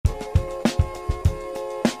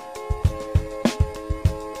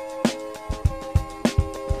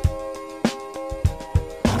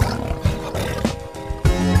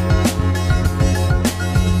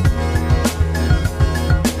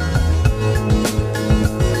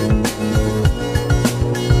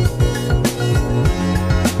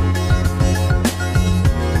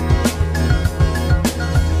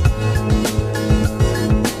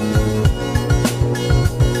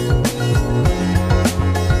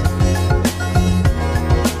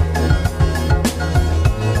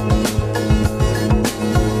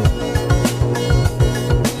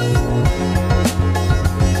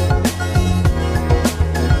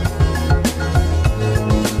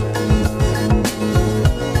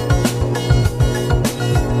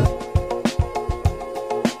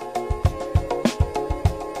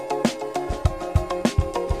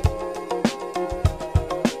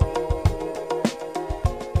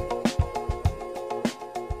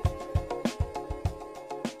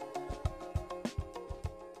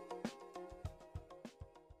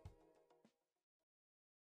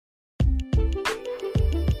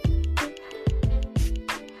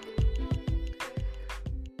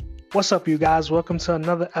What's up, you guys? Welcome to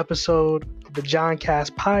another episode of the John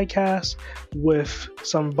Cast podcast with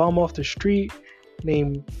some bum off the street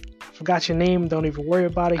named. I forgot your name. Don't even worry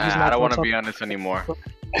about it. He's not. I don't want to be on this anymore.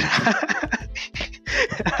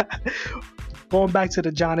 Going back to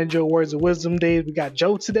the John and Joe Words of Wisdom days, we got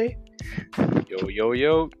Joe today.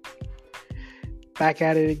 Yo. Back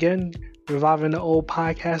at it again, reviving the old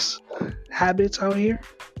podcast habits out here.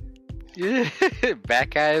 Yeah,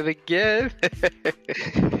 back at it again.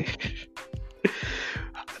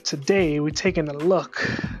 Today, we're taking a look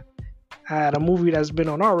at a movie that's been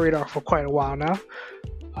on our radar for quite a while now.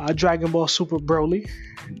 Dragon Ball Super Broly.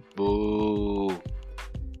 Boo.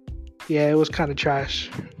 Yeah, it was kind of trash.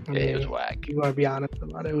 It was whack. You want to be honest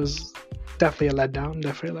about it. It was definitely a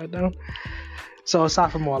letdown. So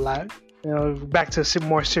aside from all that, back to some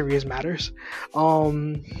more serious matters.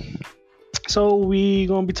 So we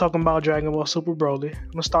gonna be talking about Dragon Ball Super Broly. I'm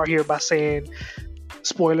gonna start here by saying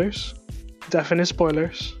spoilers, definite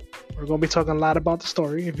spoilers. We're gonna be talking a lot about the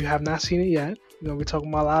story. If you have not seen it yet, we're gonna be talking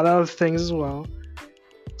about a lot of other things as well.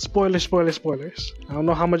 Spoilers. I don't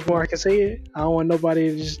know how much more I can say it. I don't want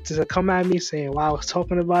nobody to come at me saying, "Wow, I was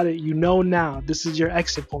talking about it." You know now. This is your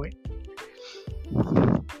exit point.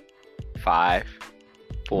 5,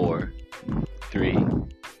 4, 3,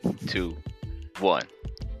 2, 1.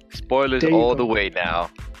 Spoilers all the way now.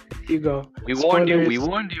 Here you go. We warned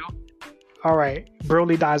you. All right.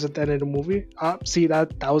 Broly dies at the end of the movie. See,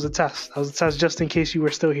 that was a test. That was a test just in case you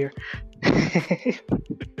were still here.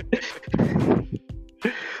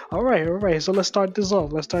 All right. So let's start this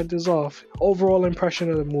off. Overall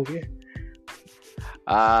impression of the movie.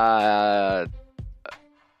 10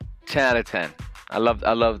 out of 10. I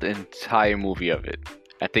love the entire movie of it.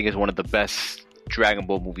 I think it's one of the best Dragon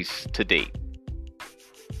Ball movies to date.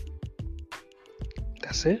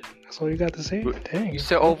 That's it? That's all you got to say? Dang. You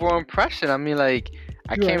said overall impression. I mean, I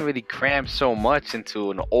can't really cram so much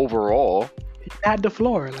into an overall. You had the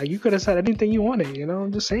floor. You could have said anything you wanted,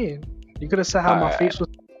 I'm just saying. You could have said how my face was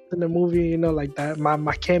in the movie, like that.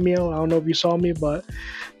 My cameo, I don't know if you saw me, but...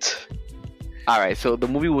 Alright, so the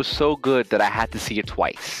movie was so good that I had to see it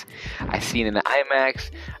twice. I seen it in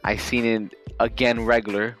IMAX. I seen it again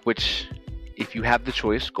regular, which, if you have the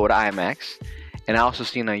choice, go to IMAX. And I also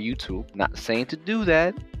seen it on YouTube. Not saying to do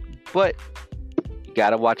that, but you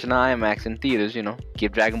gotta watch an IMAX in theaters,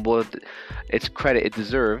 Give Dragon Ball its credit it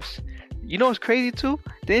deserves. You know what's crazy too?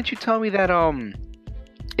 Didn't you tell me that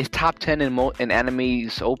it's top 10 in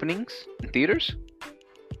anime's openings in theaters?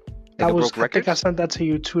 I think I sent that to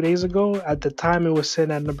you 2 days ago. At the time, it was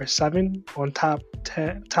sitting at number 7 on top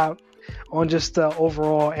on just the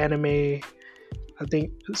overall anime. I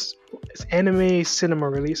think it's anime cinema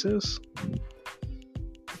releases.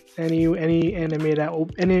 Any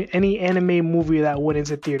anime movie that went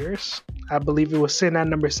into theaters, I believe it was sitting at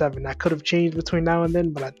number 7. That could have changed between now and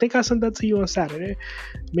then, but I think I sent that to you on Saturday.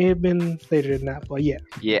 May have been later than that, but yeah.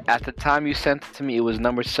 Yeah, at the time you sent it to me, it was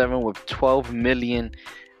number 7 with 12 million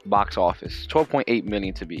box office, 12.8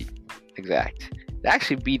 million to be exact. It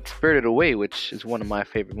actually beat Spirited Away, which is one of my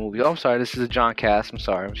favorite movies. Oh, I'm sorry, this is a John Cast. I'm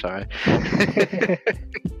sorry.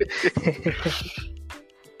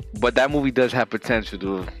 But that movie does have potential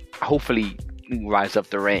to hopefully rise up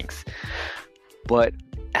the ranks. But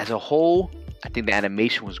as a whole, I think the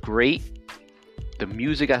animation was great. The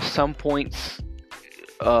music at some points,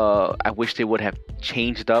 I wish they would have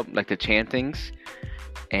changed up, like the chantings.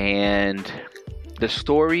 And the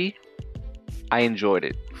story, I enjoyed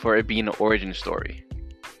it for it being an origin story.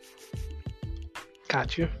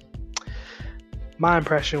 Got you. My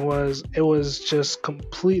impression was it was just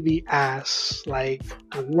completely ass. The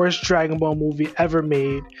worst Dragon Ball movie ever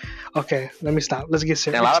made. Okay, let me stop. Let's get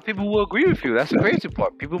serious. And a lot of people will agree with you. That's the crazy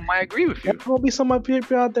part. People might agree with you. There will be some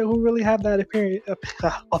people out there who really have that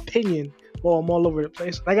opinion. Well, I'm all over the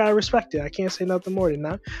place. I gotta respect it. I can't say nothing more than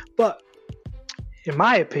that. But in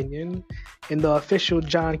my opinion, in the official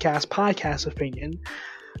John Cast podcast opinion,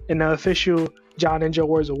 in the official John and Joe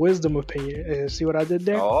Words of Wisdom opinion, see what I did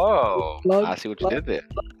there? Oh, I see what you did there.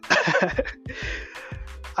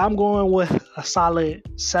 I'm going with a solid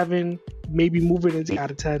 7, maybe moving into out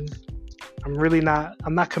of 10. I'm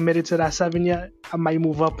not committed to that 7 yet. I might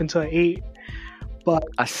move up into an 8. But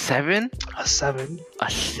a 7? A 7. A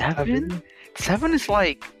 7? 7 is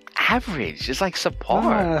average. It's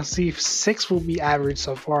subpar. See, 6 will be average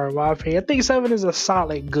so far in my opinion. I think 7 is a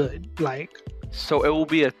solid good. So it will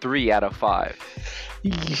be a 3 out of 5.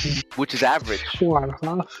 Which is average. 4 out of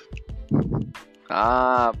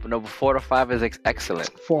 5. No, 4 out of 5 is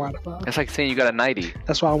excellent. 4 out of 5. It's like saying you got a 90.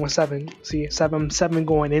 That's why I went 7. See, 7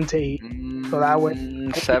 going into 8. So that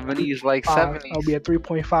went 70 is like 70. I'll be a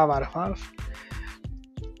 3.5 out of 5.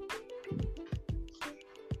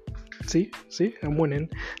 See, I'm winning.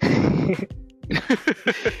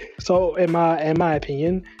 So in my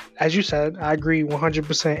opinion, as you said, I agree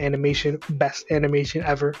 100% animation, best animation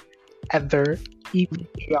ever, even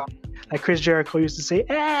beyond. Like Chris Jericho used to say,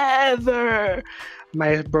 ever.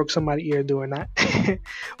 Might have broke somebody's ear doing that.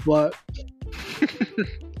 But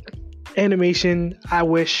animation, I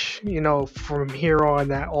wish, from here on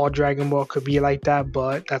that all Dragon Ball could be like that,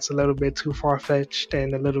 but that's a little bit too far-fetched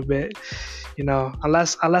and a little bit,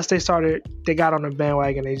 unless they got on a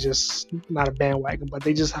bandwagon, they just, not a bandwagon, but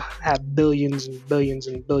they just have billions and billions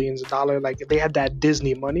and billions of dollars. Like if they had that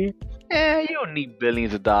Disney money. Yeah, you don't need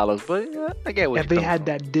billions of dollars, but I get what if they had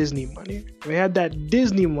that Disney money,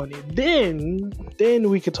 then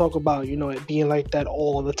we could talk about, it being like that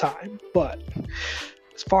all the time. But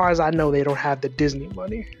as far as I know, they don't have the Disney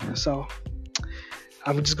money. So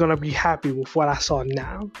I'm just gonna be happy with what I saw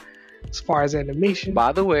now. As far as animation.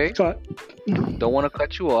 By the way, don't want to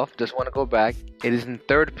cut you off. Just want to go back. It is in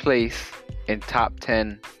third place in top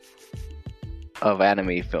 10 of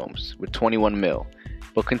anime films with 21 mil.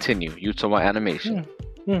 But continue. You talk about animation.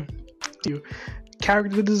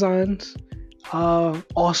 Character designs,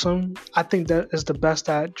 awesome. I think that is the best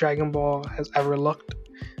that Dragon Ball has ever looked.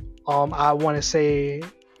 I want to say,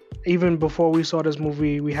 even before we saw this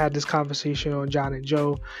movie, we had this conversation on John and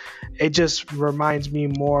Joe. It just reminds me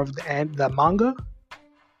more of the manga.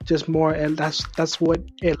 Just more, and that's what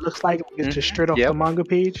it looks like. It's just straight off the manga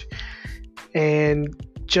page, and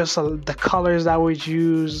just the colors that was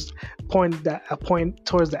used. Point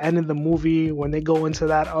towards the end of the movie when they go into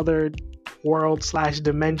that other world /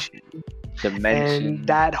 dimension, and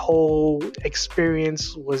that whole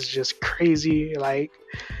experience was just crazy. Like,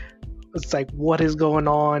 it's like, what is going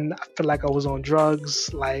on? I feel like I was on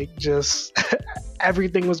drugs. Like, just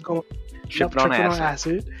everything was going tripping on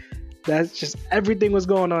acid. That's just everything was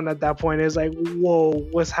going on at that point. It's like, whoa,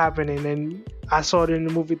 what's happening? And I saw it in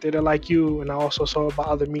the movie theater like you, and I also saw it by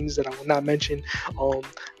other means that I will not mention.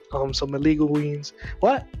 Some illegal means.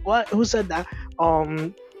 What? Who said that?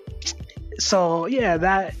 So yeah,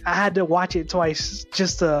 that I had to watch it twice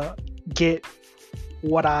just to get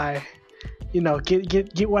what I,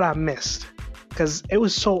 get what I missed, because it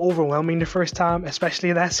was so overwhelming the first time,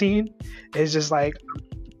 especially that scene. It's just like,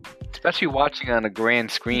 especially watching on a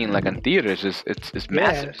grand screen like on theaters, it's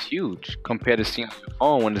massive, it's huge compared to seeing on your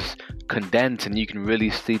phone when it's condensed and you can really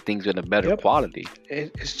see things in a better quality.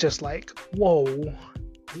 It's just like, whoa,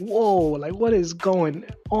 like what is going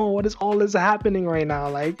on? What is all this happening right now?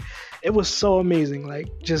 Like, it was so amazing, like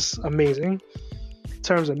just amazing. In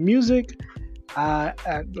terms of music,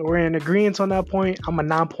 we're in agreement on that point. I'm a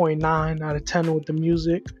 9.9 out of 10 with the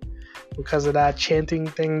music because of that chanting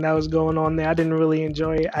thing that was going on there. I didn't really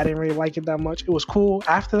enjoy it. I didn't really like it that much. It was cool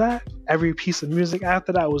after that. Every piece of music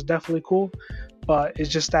after that was definitely cool. But it's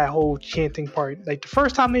just that whole chanting part. Like the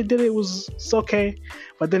first time they did it was okay,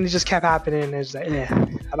 but then it just kept happening. And it's like,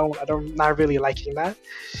 I'm not really liking that.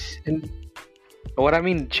 And what I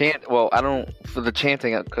mean, for the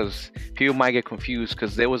chanting, because people might get confused,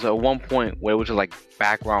 because there was one point where it was just like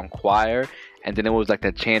background choir, and then it was like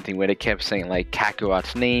that chanting where they kept saying like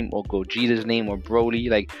Kakarot's name or Gogeta's name or Broly,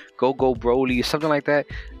 like go Broly, something like that.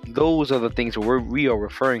 Those are the things we are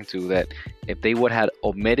referring to, that if they would have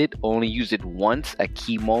omitted, only used it once at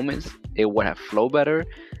key moments, it would have flowed better.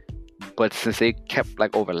 But since they kept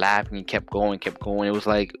like overlapping and kept going, it was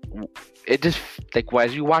like, it just like,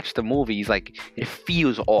 as you watch the movies, like it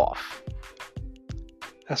feels off.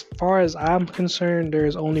 As far as I'm concerned, there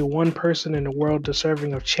is only one person in the world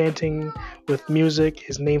deserving of chanting with music.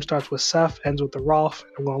 His name starts with Seth, ends with the Rolf.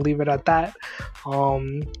 I'm gonna leave it at that.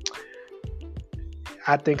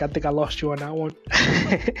 I think I lost you on that one.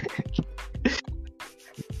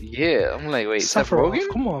 Yeah, I'm like, wait, Seth Rogen?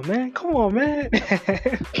 Come on, man.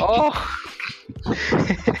 Oh.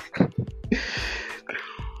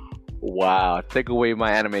 Wow, take away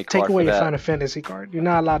my anime card. Take away your Final Fantasy card. You're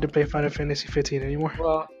not allowed to play Final Fantasy 15 anymore.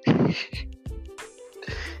 Well, you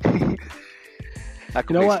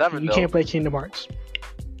know what? 7, you can't play Kingdom Hearts.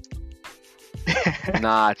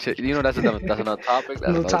 Nah, that's another topic. That's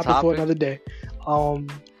another topic for another day.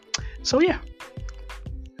 So yeah,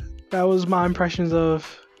 that was my impressions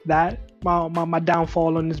of that. My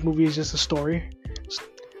downfall on this movie is just the story.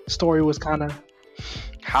 Story was kind of.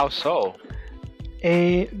 How so?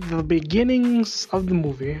 The beginnings of the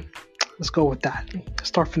movie, let's go with that.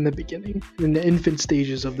 Start from the beginning, in the infant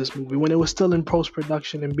stages of this movie, when it was still in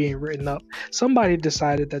post-production and being written up. Somebody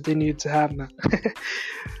decided that they needed to have that.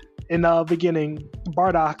 In the beginning,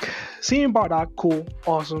 seeing Bardock, cool,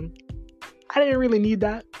 awesome. I didn't really need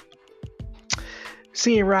that.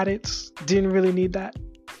 Seeing Raditz, didn't really need that.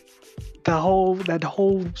 that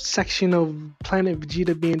whole section of Planet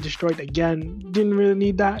Vegeta being destroyed again, didn't really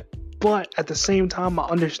need that. But at the same time, I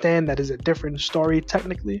understand that is a different story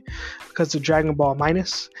technically because of Dragon Ball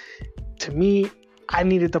Minus. To me, I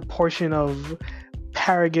needed the portion of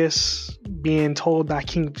Paragus being told that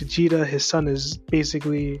King Vegeta, his son, is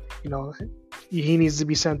basically, he needs to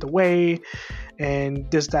be sent away, and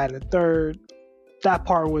this, that, and the third. That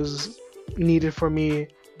part was needed for me,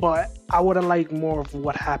 but I would have liked more of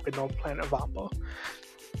what happened on Planet Vampa.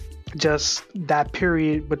 Just that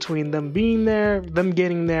period between them being there, them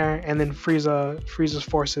getting there, and then Frieza's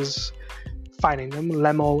forces fighting them,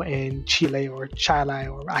 Lemo and Chile or Chile,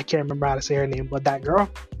 or I can't remember how to say her name, but that girl,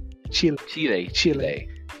 Chile.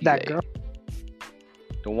 That girl,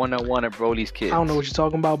 the one that wanted Broly's kids. I don't know what you're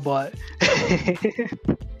talking about, but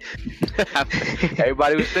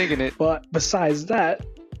everybody was thinking it. But besides that,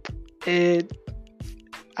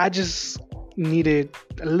 I just needed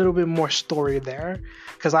a little bit more story there,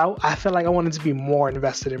 because I felt like I wanted to be more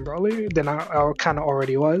invested in Broly than I kind of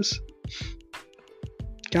already was.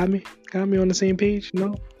 Got me on the same page?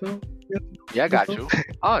 No. Yeah, I got you.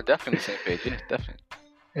 Oh, definitely the same page. Yeah, definitely.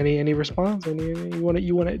 Any response? You want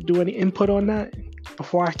to do any input on that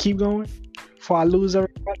before I keep going? Before I lose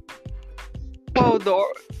everybody? Well,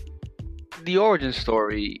 the origin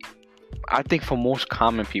story, I think for most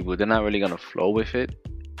common people, they're not really gonna flow with it.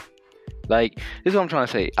 Like, this is what I'm trying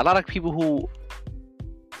to say. A lot of people who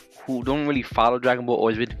don't really follow Dragon Ball,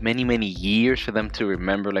 or it's been many, many years for them to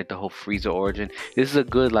remember like the whole Frieza origin. This is a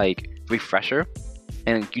good like refresher.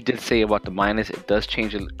 And you did say about the minus, it does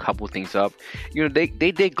change a couple things up. They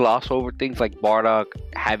did gloss over things like Bardock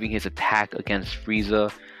having his attack against Frieza.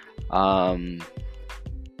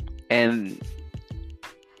 And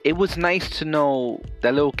it was nice to know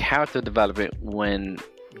that little character development when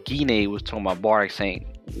Gine was talking about Bardock, saying,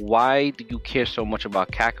 why do you care so much about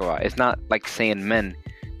Kakarot? It's not like saying men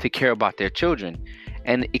to care about their children.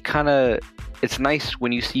 And it's nice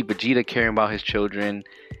when you see Vegeta caring about his children.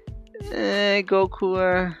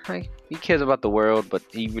 Goku, he cares about the world, but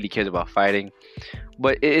he really cares about fighting.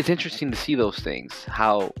 But it's interesting to see those things,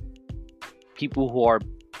 how people who are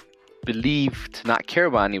believed to not care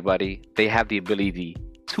about anybody, they have the ability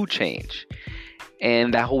to change.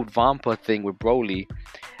 And that whole Vampa thing with Broly,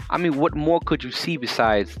 I mean, what more could you see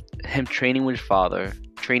besides him training with his father,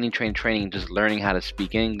 training, just learning how to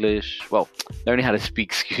speak English, learning how to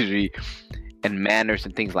speak, and manners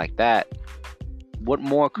and things like that. What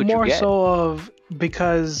more could you get? More so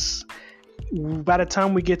because by the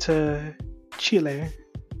time we get to Chile,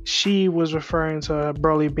 she was referring to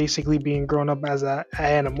Broly basically being grown up as an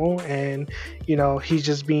animal, and he's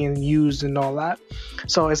just being used and all that.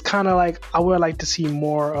 So it's kind of like I would like to see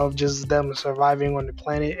more of just them surviving on the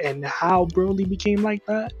planet and how Broly became like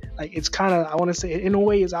that. Like, it's kind of, I want to say, in a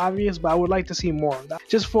way it's obvious, but I would like to see more of that,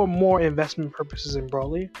 just for more investment purposes in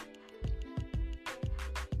Broly.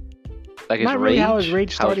 Like not really how his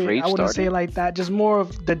rage started. I wouldn't say like that. Just more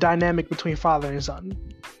of the dynamic between father and son.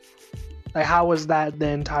 Like, how was that the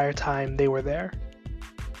entire time they were there?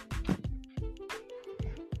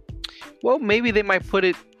 Well, maybe they might put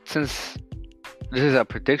it, since this is a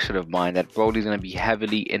prediction of mine, that Broly's going to be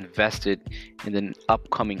heavily invested in the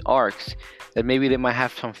upcoming arcs, that maybe they might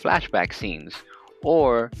have some flashback scenes.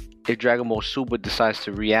 Or if Dragon Ball Super decides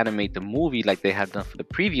to reanimate the movie like they have done for the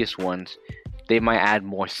previous ones, they might add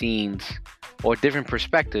more scenes or different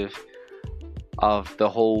perspective of the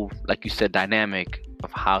whole, like you said, dynamic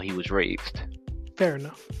of how he was raised. Fair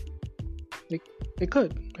enough. It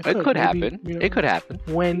could happen. It could happen.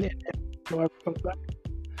 When it comes back.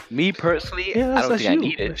 Me personally, I don't think I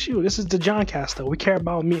need it. That's you. This is the John cast, though. We care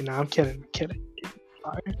about me. Now, I'm kidding.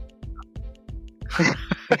 Sorry.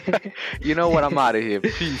 You know what? I'm out of here.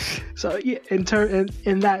 Peace. So yeah, in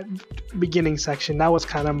that beginning section, that was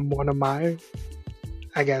kind of one of my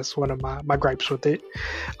gripes with it.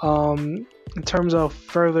 In terms of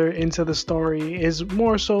further into the story, is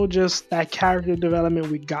more so just that character development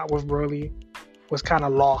we got with Broly was kind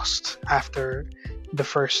of lost after the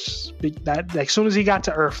first that. Like, as soon as he got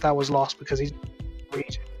to Earth, that was lost because he's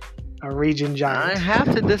a raging giant. I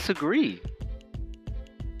have to disagree.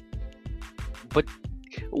 But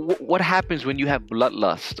what happens when you have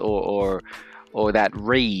bloodlust or that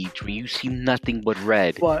rage, when you see nothing but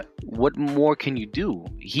red? What more can you do?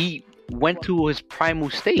 He went to his primal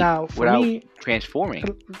state without transforming.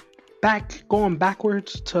 Going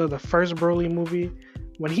backwards to the first Broly movie,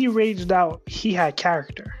 when he raged out, he had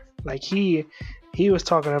character. Like, he was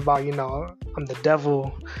talking about, I'm the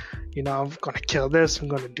devil, I'm gonna kill this, I'm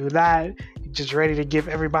gonna do that. just ready to give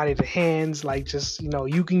everybody the hands, like just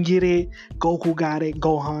you can get it. Goku got it,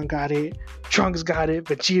 Gohan got it, Trunks got it,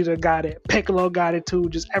 Vegeta got it, Piccolo got it too.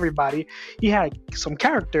 Just everybody. He had some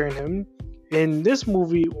character in him. In this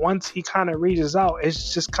movie, once he kind of reaches out,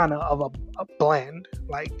 it's just kind of a bland,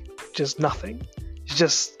 like just nothing.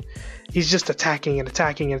 He's just attacking and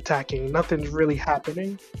attacking and attacking. Nothing's really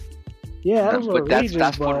happening. Yeah, that's what Rage is.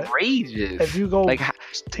 That's what Rage is. If you go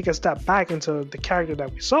take a step back into the character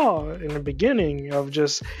that we saw in the beginning of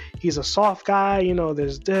just he's a soft guy,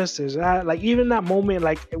 there's this, there's that. Like even that moment,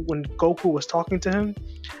 like when Goku was talking to him,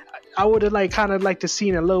 I would have kind of liked to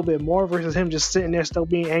seen a little bit more versus him just sitting there still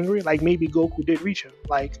being angry. Like maybe Goku did reach him,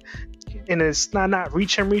 and it's not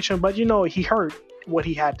reach him, but he heard what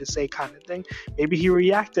he had to say, kind of thing. Maybe he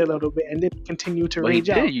reacted a little bit and then continued to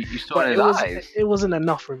rage out. You saw in his eyes. It wasn't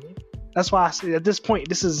enough for me. That's why I say at this point,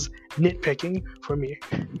 this is nitpicking for me.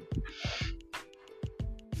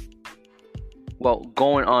 Well,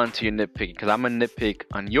 going on to your nitpicking, because I'm gonna nitpick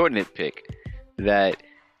on your nitpick that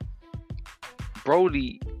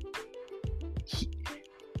Broly.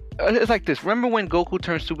 It's like this. Remember when Goku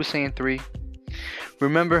turned Super Saiyan 3?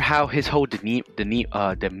 Remember how his whole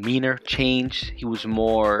demeanor changed? He was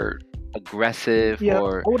more aggressive,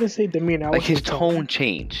 or I wouldn't say demeanor. Like his tone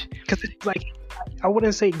changed. Because it's like I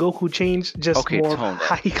wouldn't say Goku changed, just more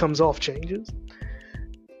how he comes off changes.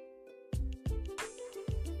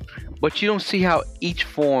 But you don't see how each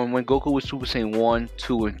form, when Goku was Super Saiyan 1,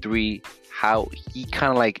 2, and 3, how he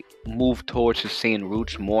kind of moved towards his Saiyan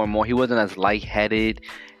roots more and more. He wasn't as lightheaded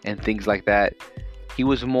and things like that. He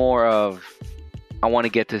was more of, I want to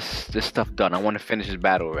get this stuff done. I want to finish this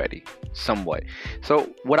battle already, somewhat. So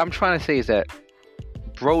what I'm trying to say is that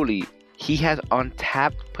Broly, he has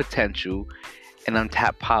untapped potential and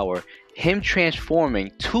untapped power. Him transforming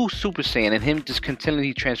to Super Saiyan and him just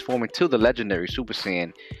continually transforming to the legendary Super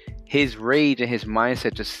Saiyan, his rage and his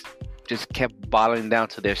mindset just kept bottling down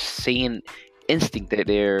to their Saiyan instinct,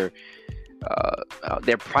 their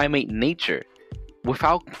primate nature.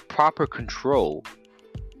 Without proper control,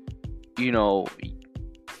 what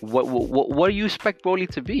do you expect Broly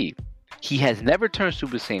to be? He has never turned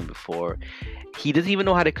Super Saiyan before. He doesn't even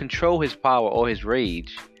know how to control his power or his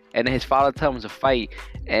rage. And then his father tells him to fight,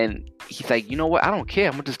 and he's like, you know what? I don't care.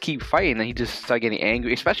 I'm gonna just keep fighting. And he just started getting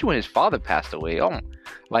angry, especially when his father passed away.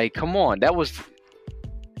 Come on, that was.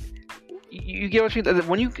 You get what I'm saying?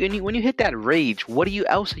 When you hit that rage, what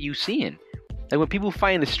else are you seeing? Like when people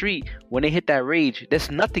fight in the street, when they hit that rage,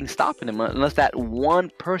 there's nothing stopping them unless that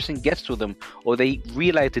one person gets to them or they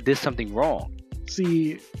realize they did something wrong.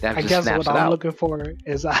 See, I guess what I'm looking for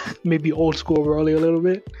is maybe old school Broly a little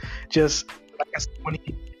bit. Just like I said, when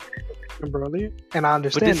he Broly, and I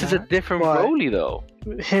understand. But this is a different Broly, though.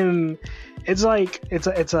 Him, it's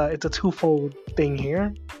a twofold thing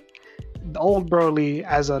here. The old Broly,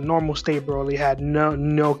 as a normal state Broly, had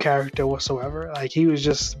no character whatsoever. Like he was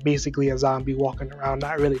just basically a zombie walking around,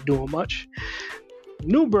 not really doing much.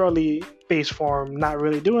 New Broly base form, not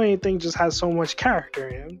really doing anything, just has so much character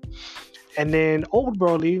in him. And then old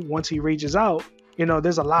Broly, once he reaches out,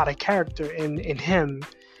 there's a lot of character in him,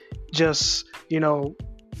 just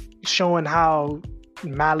showing how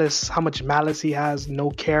much malice he has, no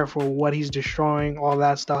care for what he's destroying, all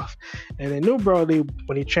that stuff. And then new Broly,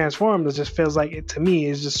 when he transforms, it just feels like to me,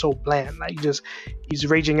 it's just so bland. Like he's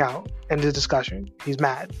raging out in the discussion. He's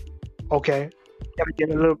mad. Okay. Gotta get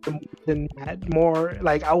a little bit mad. More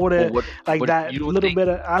like I would have that little bit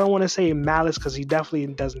of, I don't want to say malice because he definitely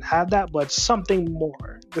doesn't have that, but something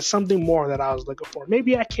more. There's something more that I was looking for.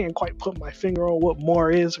 Maybe I can't quite put my finger on what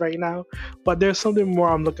more is right now, but there's something more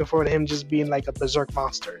I'm looking for to him just being like a berserk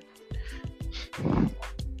monster.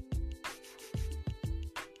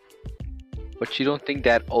 But you don't think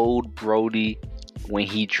that old Broly, when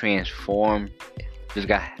he transformed,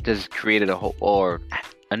 just created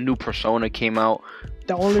a new persona came out?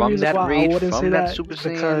 The only from reason that why rage, I wouldn't say that Super is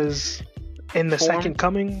because in the Second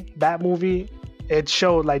Coming, that movie, it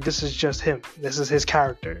showed like this is just him. This is his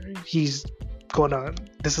character.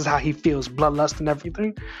 This is how he feels, bloodlust and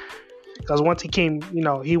everything. Because once he came,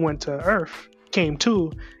 he went to Earth, came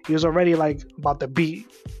to, he was already like about to beat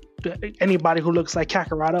anybody who looks like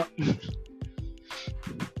Kakarot up.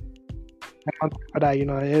 But that, it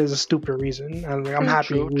is a stupid reason. And I'm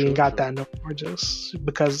happy we ain't got that no more, just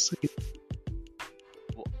because.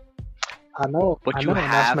 I know,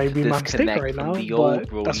 that might be my mistake right now, but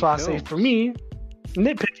that's why I say for me,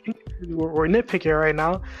 nitpicking, we're nitpicking right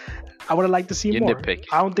now. I would have liked to see more. Nitpicking.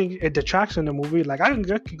 I don't think it detracts from the movie. Like I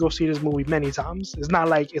could go see this movie many times. It's not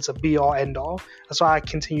like it's a be all end all. That's why I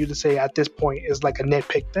continue to say at this point it's like a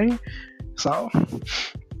nitpick thing. So.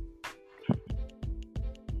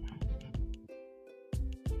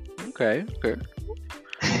 Okay.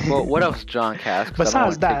 Well, what else, John Cass?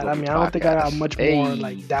 Besides that, I mean, I don't think I got much more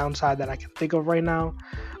like downside that I can think of right now.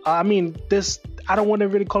 I mean, this, I don't want to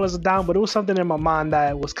really call this a down, but it was something in my mind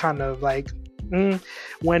that was kind of like,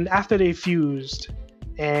 when after they fused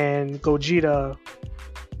and Gogeta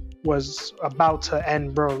was about to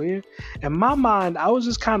end Broly, in my mind, I was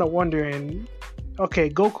just kind of wondering, okay,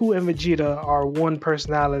 Goku and Vegeta are one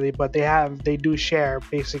personality, but they do share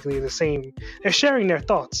basically the same. They're sharing their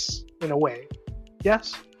thoughts in a way.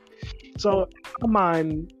 Yes? So, in my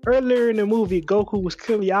mind, earlier in the movie, Goku was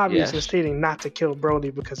clearly obvious in stating not to kill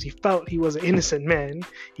Broly because he felt he was an innocent man.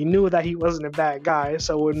 He knew that he wasn't a bad guy.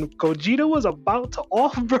 So when Gogeta was about to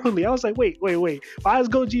off Broly, I was like, wait. Why is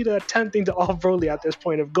Gogeta attempting to off Broly at this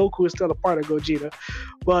point if Goku is still a part of Gogeta?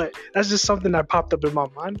 But that's just something that popped up in my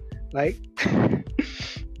mind. Like,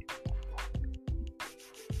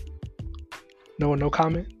 no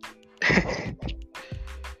comment?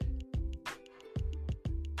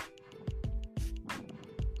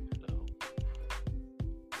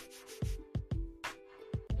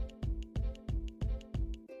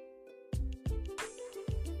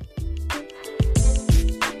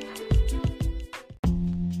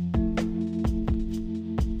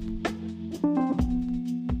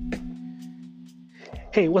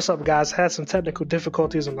 Hey, what's up, guys? Had some technical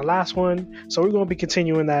difficulties on the last one, so we're going to be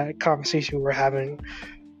continuing that conversation we were having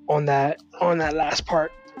on that last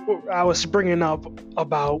part. I was bringing up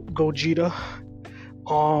about Gogeta.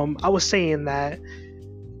 I was saying that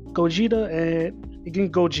Goku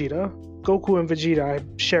and Vegeta are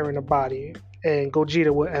sharing a body, and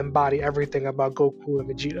Gogeta will embody everything about Goku and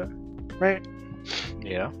Vegeta, right?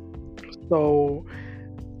 Yeah. So,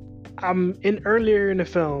 earlier in the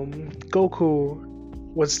film, Goku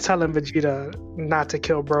was telling Vegeta not to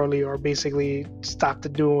kill Broly or basically stop to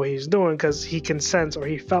doing what he's doing because he can sense or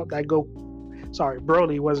he felt that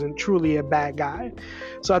Broly wasn't truly a bad guy.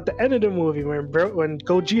 So at the end of the movie, when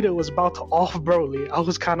Gogeta was about to off Broly, I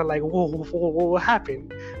was kind of like, whoa, what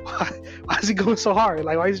happened? Why is he going so hard?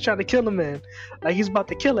 Like, why is he trying to kill a man? Like, he's about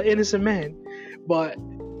to kill an innocent man. But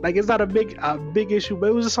like, it's not a big issue, but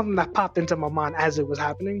it was just something that popped into my mind as it was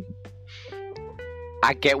happening.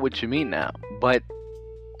 I get what you mean now, but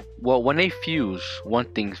well, when they fuse, one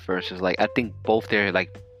thing first is like, I think both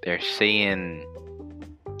they're saying,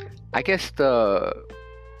 I guess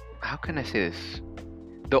how can I say this?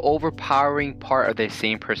 The overpowering part of their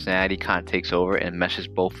same personality kind of takes over and meshes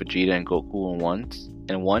both Vegeta and Goku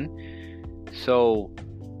in one. So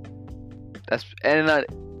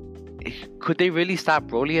could they really stop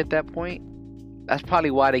Broly at that point? That's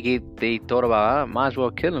probably why they thought about, might as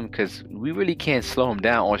well kill him because we really can't slow him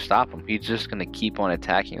down or stop him. He's just gonna keep on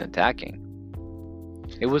attacking.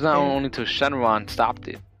 It was not only until Shenron stopped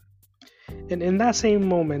it. And in that same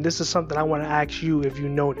moment, this is something I want to ask you if you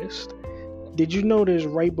noticed. Did you notice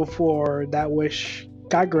right before that wish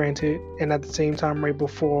got granted, and at the same time right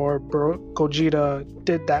before Gogeta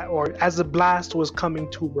did that, or as the blast was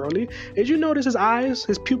coming to Broly, did you notice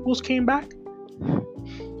his pupils came back?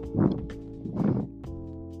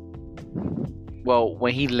 Well,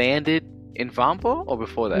 when he landed in Vampa or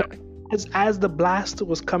before that? No, as the blast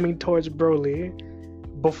was coming towards Broly,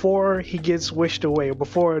 before he gets wished away,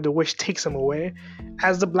 before the wish takes him away,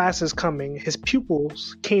 as the blast is coming, his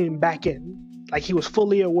pupils came back in. Like he was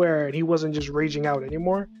fully aware and he wasn't just raging out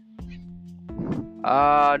anymore.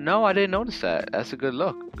 No, I didn't notice that. That's a good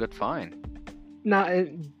look. Good find. Now,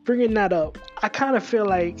 bringing that up, I kind of feel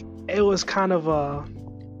like it was kind of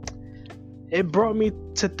it brought me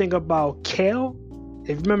to think about Kale.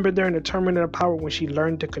 If you remember during the Tournament of Power when she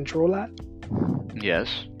learned to control that?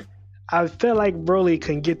 Yes. I feel like Broly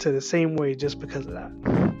can get to the same way just because of that.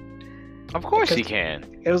 Of course he can.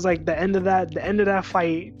 It was like the end of that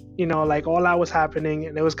fight, you know, like all that was happening,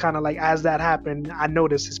 and it was kind of like as that happened, I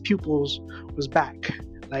noticed his pupils was back.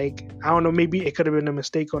 Like, I don't know, maybe it could have been a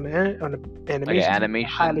mistake on the animation. Like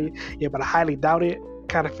animation. But I highly doubt it.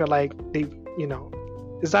 Kind of feel like they, you know,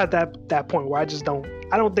 it's not that point where I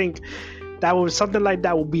don't think that was something like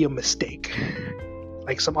that would be a mistake.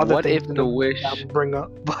 Like some other things that would bring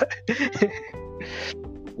up, but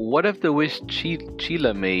what if the wish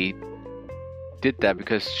Chila made did that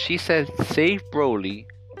because she said save Broly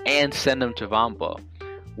and send him to Vampa?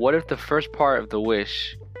 What if the first part of the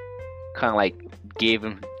wish kind of like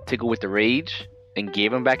took away the rage and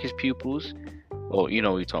gave him back his pupils? Oh, you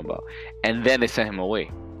know what you're talking about. And then they sent him away.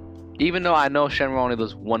 Even though I know Shenron only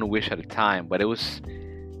does one wish at a time, but it was,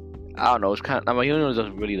 I don't know, it's kind of, I mean, he only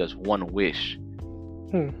really does one wish.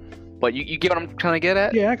 But you get what I'm trying to get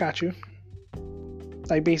at? Yeah, I got you.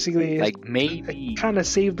 Like basically, like maybe kind of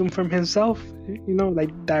saved him from himself. You know, like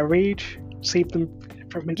that rage saved him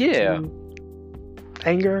from his Yeah.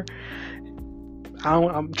 anger.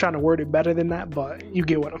 I'm trying to word it better than that, but you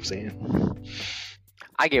get what I'm saying.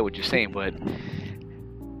 I get what you're saying, but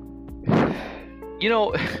you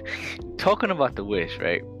know, talking about the wish,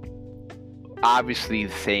 right? Obviously,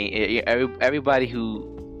 saying everybody who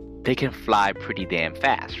they can fly pretty damn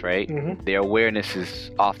fast, right? Mm-hmm. Their awareness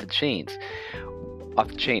is off the chain.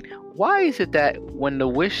 Why is it that when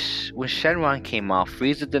Shenron came out,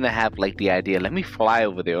 Frieza didn't have like the idea, let me fly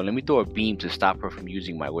over there, or let me throw a beam to stop her from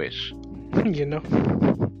using my wish? You know,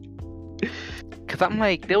 because I'm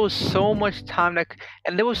like, there was so much time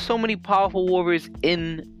and there was so many powerful warriors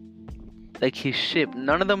in like his ship.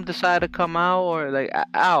 None of them decided to come out, or like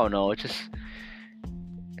I don't know. It's just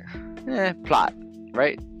plot,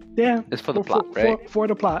 right? Yeah, it's for the plot, right? For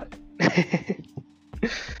the plot.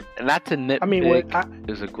 And not to nitpick. I mean, it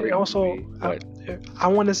was a great also, movie, I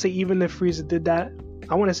want to say even if Frieza did that,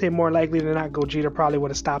 I want to say more likely than not, Gogeta probably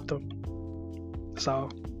would have stopped him. So,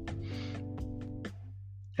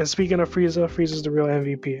 and speaking of Frieza's the real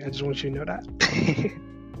MVP. I just want you to know that.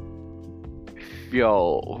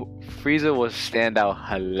 Yo, Frieza was standout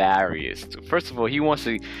hilarious. First of all, he wants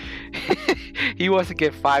to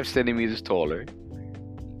get 5 centimeters taller.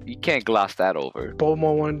 You can't gloss that over.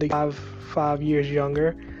 Bulma wanted to be 5 years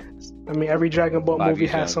younger. I mean, every Dragon Ball movie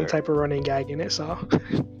has some type of running gag in it, so.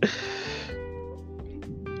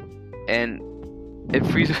 and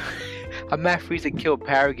Frieza, I'm mad Frieza killed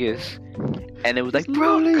Paragus, and it was like,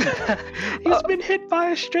 Broly, he's been hit by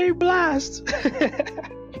a stray blast.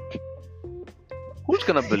 Who's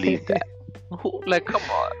gonna believe that? Like, come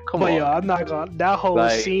on. Yo, I'm not gonna. That whole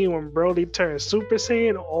scene when Broly turned Super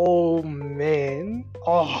Saiyan, oh man,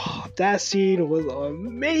 that scene was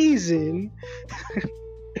amazing.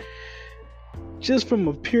 Just from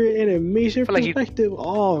a pure animation perspective,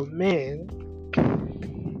 oh man.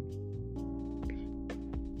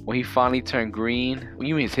 When he finally turned green,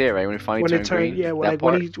 you mean his hair, right? When he finally turned green, yeah. Like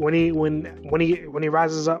when he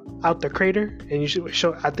rises up out the crater, and you should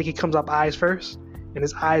show. I think he comes up eyes first. And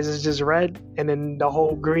his eyes is just red, and then the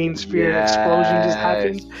whole green sphere explosion just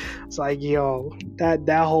happens. It's like, yo, that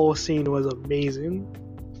whole scene was amazing.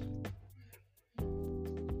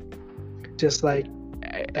 Just like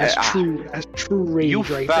that's true rage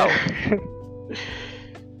there.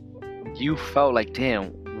 You felt like,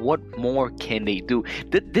 damn, what more can they do?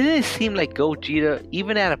 Didn't it seem like Gogeta,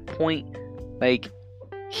 even at a point, like,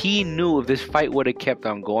 he knew if this fight would have kept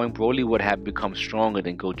on going, Broly would have become stronger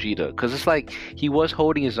than Gogeta. Because it's like he was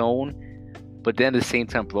holding his own, but then at the same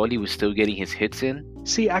time, Broly was still getting his hits in.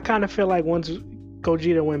 See, I kind of feel like once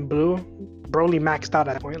Gogeta went blue, Broly maxed out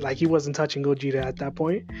at that point. Like, he wasn't touching Gogeta at that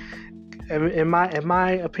point. In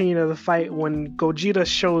my opinion of the fight, when Gogeta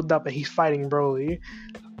showed up and he's fighting Broly,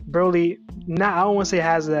 I don't want to say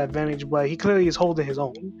has the advantage, but he clearly is holding his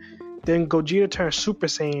own. Then Gogeta turns Super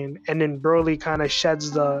Saiyan, and then Broly kind of sheds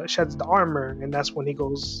the armor, and that's when he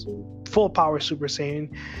goes full power Super Saiyan,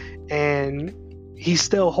 and he's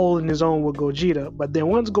still holding his own with Gogeta. But then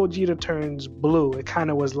once Gogeta turns blue, it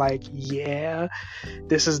kind of was like, yeah,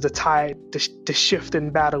 this is the tide, the shift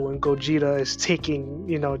in battle when Gogeta is taking,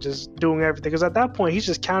 just doing everything. Because at that point, he's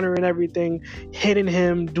just countering everything, hitting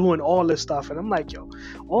him, doing all this stuff. And I'm like, yo,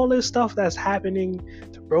 all this stuff that's happening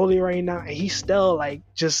to Broly right now, and he's still like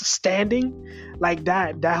just standing. Like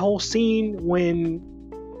that whole scene when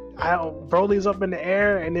Broly's up in the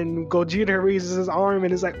air, and then Gogeta raises his arm,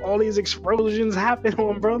 and it's like all these explosions happen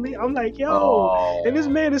on Broly. I'm like, yo, and this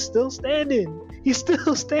man is still standing. He's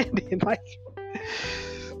still standing. Like,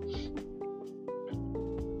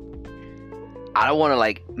 I don't want to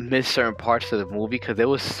like miss certain parts of the movie because there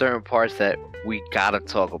was certain parts that we gotta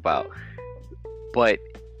talk about. But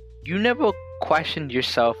you never questioned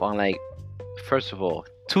yourself on, like, first of all,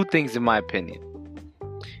 2 things in my opinion.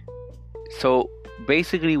 So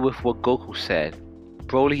basically, with what Goku said,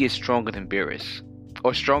 Broly is stronger than Beerus,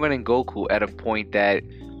 or stronger than Goku at a point that,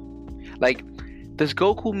 like, does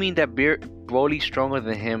Goku mean that Broly's stronger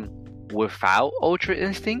than him without Ultra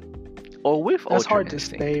Instinct, or with Ultra Instinct? That's hard to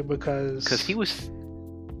say because he was.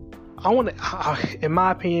 In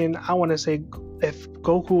my opinion, I want to say if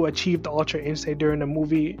Goku achieved the Ultra Instinct during the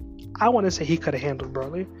movie, I want to say he could have handled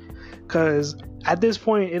Broly. Because at this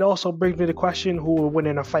point, it also brings me to question who would win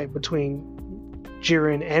in a fight between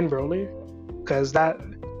Jiren and Broly, because that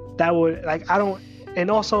would, like, I don't, and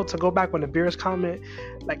also to go back on the Beerus comment,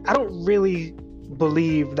 like, I don't really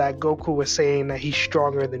believe that Goku was saying that he's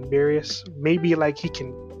stronger than Beerus. Maybe like he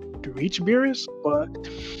can reach Beerus, but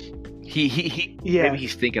he maybe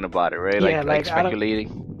he's thinking about it, right? Like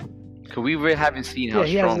speculating. Cause we really haven't seen how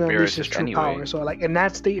he strong hasn't unleashed Beerus his is true anyway. power. So like in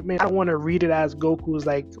that statement, I don't want to read it as Goku's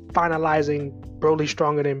like finalizing Broly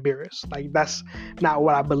stronger than Beerus. Like that's not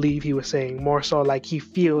what I believe he was saying. More so like he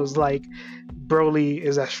feels like Broly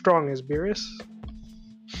is as strong as Beerus.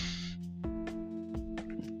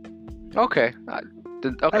 Okay.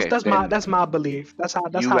 Okay. That's my belief. That's how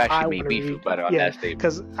you I actually want made to me read. feel better on that statement.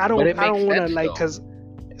 Because I But it don't makes want to sense, like though. because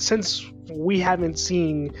since we haven't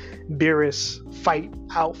seen Beerus fight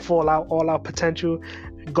out full out all out potential,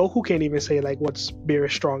 Goku can't even say like what's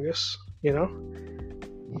Beerus' strongest. You know,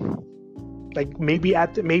 like maybe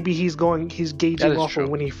he's gauging That is off true. of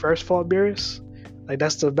when he first fought Beerus. Like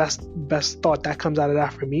that's the best thought that comes out of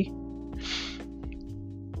that for me.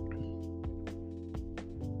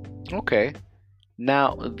 Okay.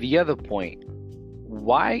 Now the other point.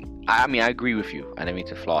 Why? I mean, I agree with you. I didn't mean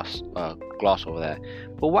to gloss over that.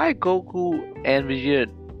 But why Goku and Vegeta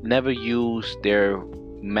never use their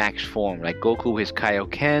max form? Like Goku his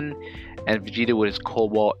Kaioken, and Vegeta with his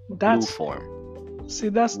Cobalt Blue form. See,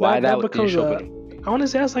 that becomes I want to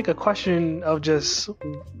say that's like a question of just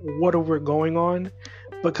what we're going on,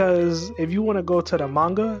 because if you want to go to the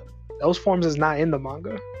manga, those forms is not in the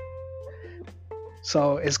manga.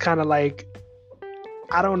 So it's kind of like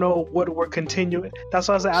I don't know what we're continuing. That's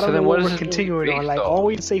why I said I don't know what we're continuing on. Like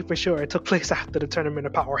always say for sure it took place after the Tournament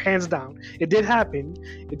of Power, hands down. It did happen.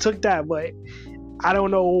 It took that, but I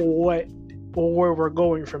don't know where we're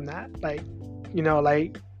going from that. Like, you know,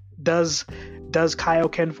 like does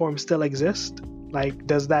Kaioken form still exist?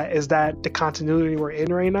 Like is that the continuity we're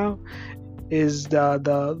in right now? Is the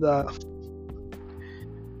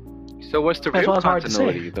So what's the real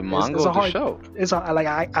continuity? The manga or the show? It's like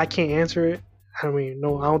I can't answer it. I mean,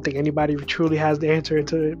 no, I don't think anybody truly has the answer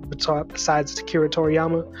to it besides Akira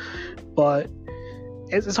Toriyama. But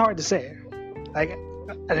it's hard to say. Like,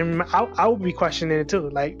 I would be questioning it too.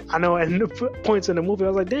 Like, I know at points in the movie I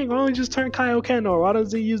was like, dang, why don't you just turn Kaioken, or why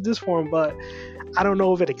does he use this form? But I don't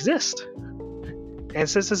know if it exists. And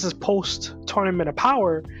since this is post Tournament of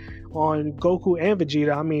Power on Goku and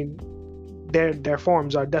Vegeta, I mean, their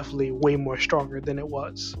forms are definitely way more stronger than it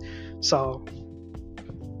was. So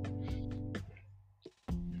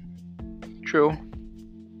True.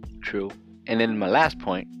 And then my last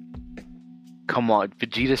point. Come on,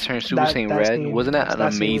 Vegeta turned Super Saiyan Red. Wasn't that an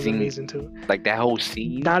amazing too? Like that whole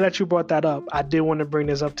scene? Now that you brought that up, I did want to bring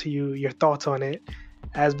this up to you, your thoughts on it.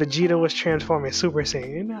 As Vegeta was transforming Super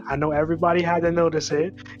Saiyan, I know everybody had to notice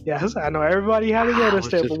it. Yes, I know everybody had to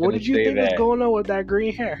notice it. But what did you think was going on with that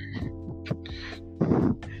green hair?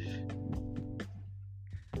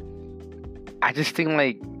 I just think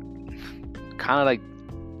kind of like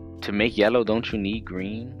to make yellow, don't you need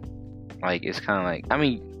green? Like it's kind of like, I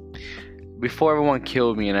mean, before everyone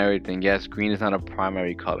killed me and everything, yes, green is not a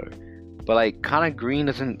primary color, but like kind of green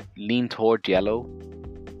doesn't lean towards yellow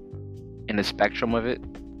in the spectrum of it.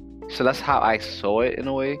 So that's how I saw it in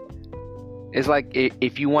a way. It's like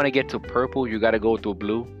if you want to get to purple, you got to go through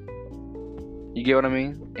blue. You get what I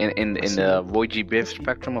mean? In the Roy G. Biv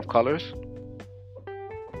spectrum of colors.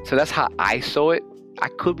 So that's how I saw it. I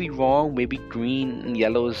could be wrong. Maybe green and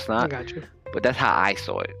yellow is not. I got you. But that's how I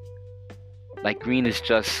saw it. Like green is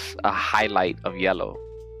just a highlight of yellow.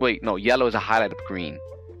 Wait, no, yellow is a highlight of green.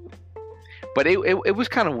 But it was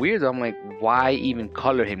kind of weird. I'm like, why even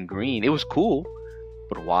color him green? It was cool,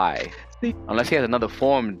 but why? Unless he has another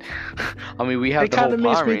form. I mean, we have the whole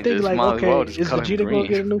Power Rangers. Like, okay, is Vegeta going to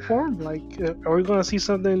get a new form? Like, are we going to see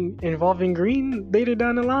something involving green later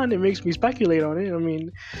down the line? It makes me speculate on it. I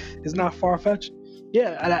mean, it's not far-fetched.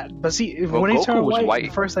 Yeah, but see, when he turned white, the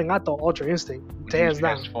first thing I thought, Ultra Instinct, hands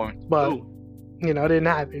down. But, you know, it didn't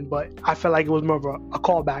happen. But I felt like it was more of a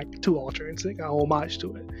callback to Ultra Instinct, a homage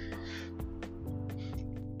to it.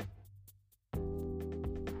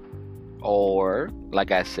 Or,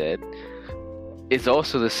 like I said, it's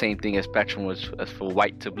also the same thing as spectrum was as for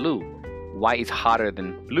white to blue. White is hotter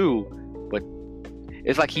than blue, but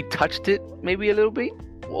it's like he touched it maybe a little bit,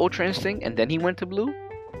 Ultra Instinct, and then he went to blue.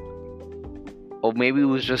 Or maybe it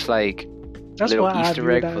was just like that's a little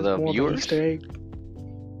Easter egg for the viewers.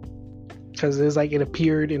 Because it's like it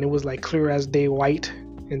appeared and it was like clear as day white,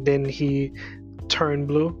 and then he turned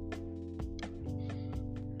blue.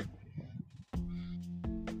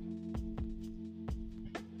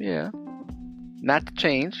 Yeah. Not to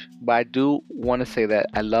change, but I do want to say that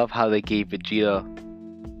I love how they gave Vegeta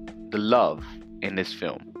the love in this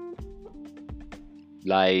film.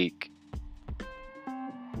 Like,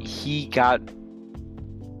 he got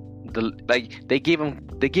they gave him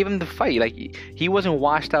the fight. Like, he wasn't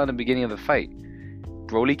washed out in the beginning of the fight.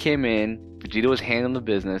 Broly came in, Vegeta was handling the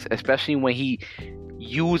business, especially when he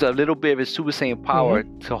use a little bit of his Super Saiyan power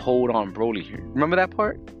to hold on Broly here. Remember that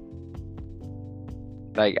part?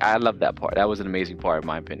 Like, I love that part. That was an amazing part, in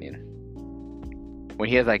my opinion. When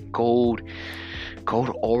he has like gold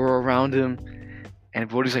aura around him, and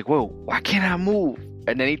Broly's like, "Whoa, why can't I move?"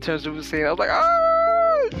 And then he turns Super Saiyan. I was like, "Ah!"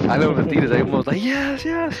 I know in the theaters, everyone was like, "Yes,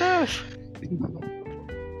 yes, yes."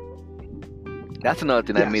 That's another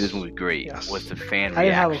thing that made this movie great. Yes. Was the fan reaction. I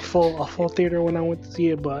didn't have a full theater when I went to see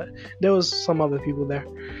it, but there was some other people there.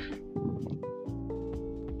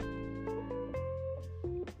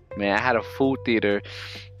 Man, I had a full theater.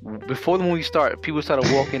 Before the movie started, people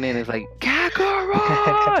started walking in. It's like,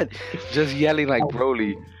 Kakarot! Just yelling like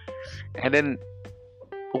Broly. And then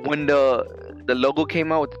when the logo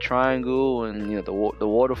came out with the triangle and the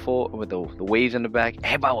waterfall with the waves in the back,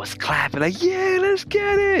 everybody was clapping like, yeah, let's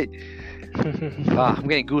get it. I'm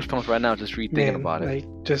getting goosebumps right now just rethinking about it.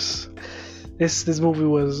 Like, just this movie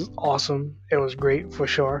was awesome. It was great for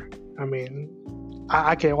sure. I mean,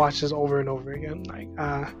 I can't watch this over and over again. Like,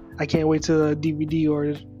 I can't wait till the DVD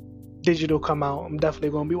or digital come out. I'm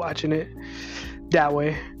definitely gonna be watching it that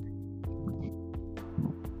way.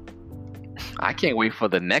 I can't wait for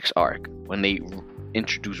the next arc when they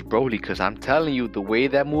introduce Broly, because I'm telling you, the way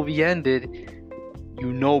that movie ended,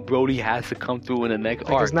 Broly has to come through in the next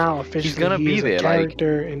arc. Because now officially he's gonna be there, a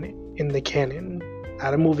character in the canon,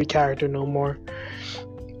 not a movie character no more.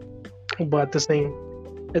 But at the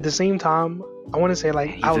same time, I want to say,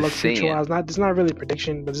 like, outlook future-wise, it's not really a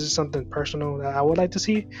prediction, but this is something personal that I would like to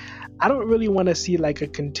see. I don't really want to see like a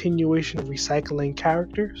continuation of recycling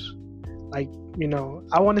characters. Like,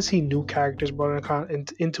 I want to see new characters brought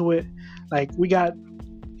into it. Like, we got,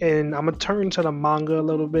 and I'm gonna turn to the manga a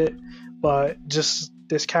little bit, but just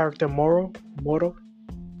this character Moro,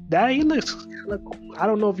 that he looks cool. I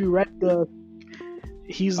don't know if you read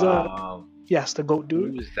he's the the goat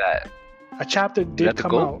dude. Who's that? A chapter did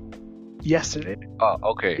come out yesterday. Oh,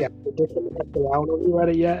 okay. Yeah, I don't know if you read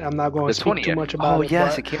it yet. I'm not going to speak too much about it. Oh,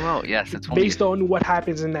 yes, it came out. Yes, it's based on what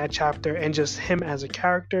happens in that chapter and just him as a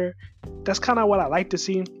character. That's kind of what I like to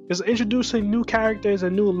see. Is introducing new characters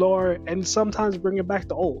and new lore, and sometimes bringing back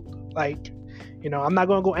the old. Like, I'm not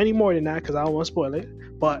going to go any more than that because I don't want to spoil it.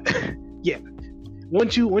 But yeah,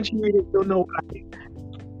 once you read it, you'll know what I mean.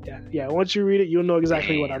 Yeah. Once you read it, you'll know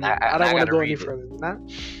exactly what I mean. I don't want to go any further than that.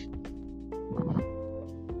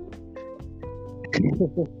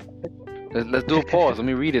 Let's do a pause. Let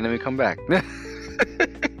me read it. Let me come back.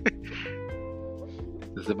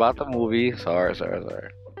 It's about the movie. Sorry.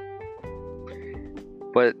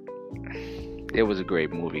 But it was a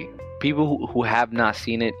great movie. People who have not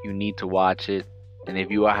seen it, you need to watch it. And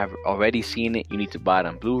if you have already seen it, you need to buy it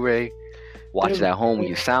on Blu-ray. Watch it at home with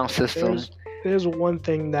your sound system. There's one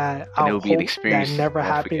thing that I hope that never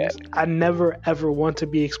happens. I never ever want to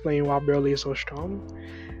be explaining why Broly is so strong.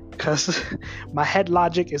 Because my head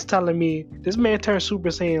logic is telling me this man turned Super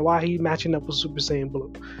Saiyan, why he matching up with Super Saiyan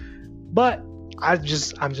Blue. But I'm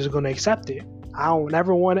just gonna accept it. I don't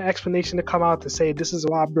ever want an explanation to come out to say this is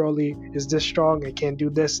why Broly is this strong and can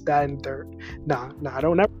do this, that, and third. Nah,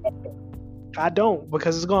 I don't,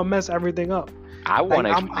 because it's gonna mess everything up.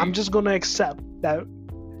 I'm just gonna accept that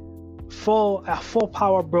full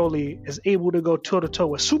power Broly is able to go toe to toe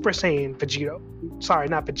with Super Saiyan Vegito. Sorry,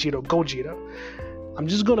 not Vegito, Gogeta. I'm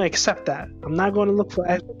just gonna accept that. I'm not gonna look for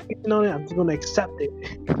explanation on it. I'm just gonna accept it.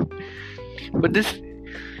 But this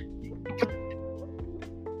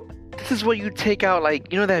is what you take out, like,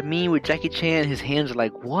 that meme with Jackie Chan, his hands are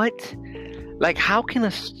like, what? Like, how can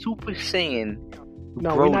a Super Saiyan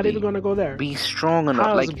No, we're not even gonna go there. Be strong enough?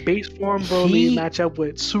 How does base form Broly match up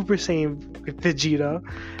with Super Saiyan Vegeta?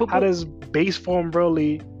 How does base form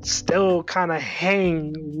Broly still kind of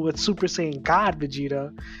hang with Super Saiyan God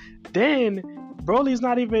Vegeta? Then Broly's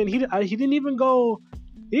not even, he didn't even go,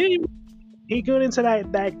 he got into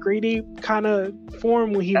that Great Ape kind of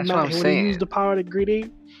form when he used the power of the Great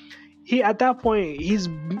Ape. He, at that point, he's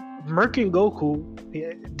murking Goku. He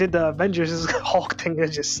did the Avengers Hulk thing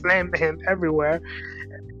and just slammed him everywhere.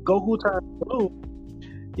 Goku turned blue.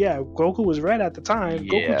 Yeah, Goku was red at the time.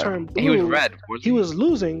 Yeah. Goku turned blue. He was red. He was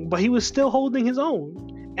losing, but he was still holding his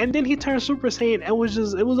own. And then he turned Super Saiyan and it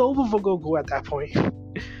was over for Goku at that point.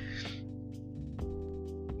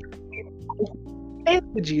 And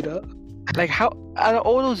Vegeta. Like, how out of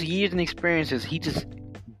all those years and experiences, he just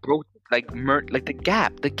broke like the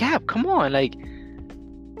gap. Come on, like,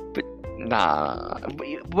 but nah.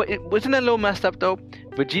 But wasn't that a little messed up though?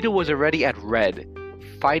 Vegeta was already at red,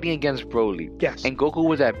 fighting against Broly. Yes. And Goku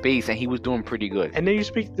was at base, and he was doing pretty good. And then you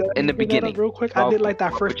speak in the beginning real quick. I did like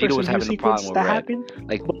that first person view sequence that happened.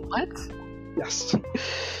 Like, what? Yes.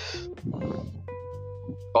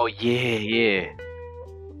 Oh yeah.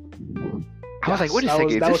 I was like, wait a that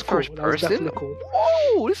second, is that this was cool. first That was person? definitely cool.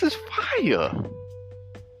 Whoa, this is fire.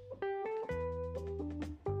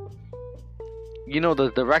 You know,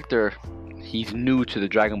 the director, he's new to the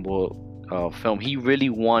Dragon Ball film. He really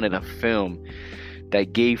wanted a film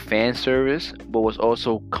that gave fan service, but was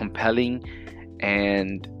also compelling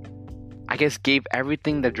and I guess gave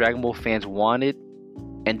everything that Dragon Ball fans wanted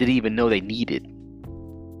and didn't even know they needed.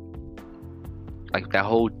 Like that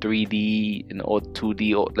whole 3D and all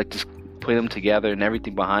 2D, like just put them together and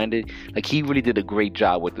everything behind it. Like he really did a great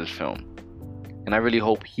job with this film. And I really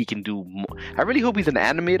hope he can do more. I really hope he's an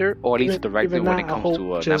animator or at least a director when it comes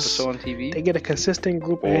to an episode on TV. They get a consistent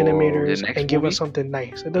group of animators and give us something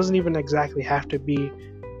nice. It doesn't even exactly have to be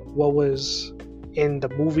what was in the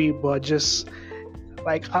movie, but just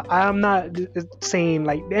like I'm not saying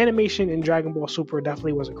like the animation in Dragon Ball Super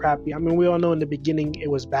definitely wasn't crappy. I mean, we all know in the beginning it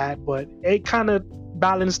was bad, but it kind of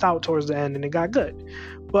balanced out towards the end and it got good.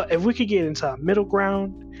 But if we could get into a middle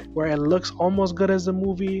ground where it looks almost good as the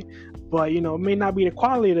movie, but you know, it may not be the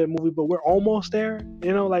quality of the movie, but we're almost there,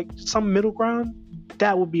 you know, like some middle ground,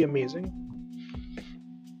 that would be amazing.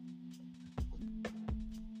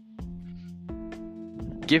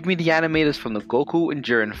 Give me the animators from the Goku and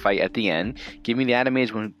Jiren fight at the end. Give me the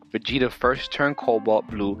animators when Vegeta first turned Cobalt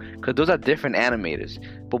Blue, because those are different animators.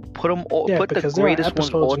 But put them all, put the greatest ones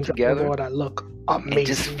all together that look amazing, and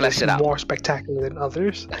just flesh it out. More spectacular than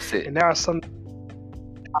others. That's it. And there are some,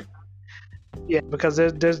 yeah, because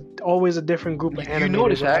there's always a different group of animators. You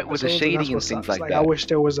notice that with the shading and things like that. I wish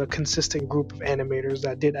there was a consistent group of animators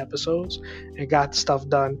that did episodes and got stuff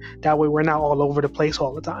done. That way, we're not all over the place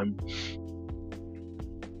all the time.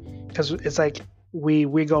 Because it's like we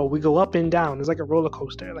go up and down. It's like a roller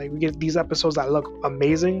coaster. Like we get these episodes that look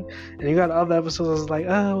amazing, and you got other episodes that's like,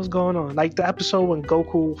 what's going on? Like the episode when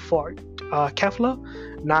Goku fought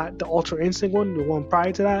Kefla, not the Ultra Instinct one, the one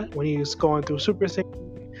prior to that, when he was going through Super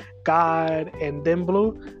Saiyan, God, and then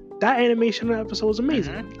Blue. That animation in the episode was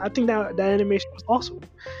amazing. Mm-hmm. I think that animation was awesome.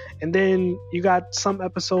 And then you got some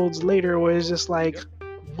episodes later where it's just like,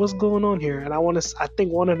 what's going on here? And I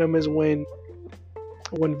think one of them is when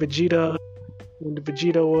Vegeta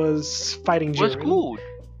was fighting Jiren. Was cool.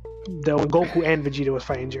 When Goku and Vegeta was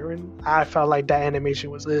fighting Jiren, I felt like that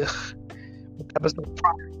animation was episode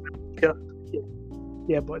prior.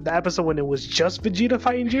 Yeah, but the episode when it was just Vegeta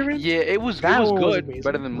fighting Jiren, yeah, it was good, was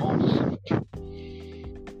better than most.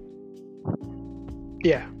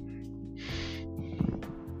 Yeah,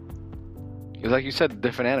 it's like you said,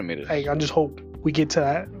 different animators. I just hope we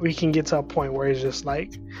can get to a point where it's just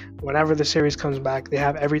like whenever the series comes back, they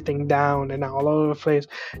have everything down and not all over the place.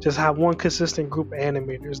 Just have one consistent group of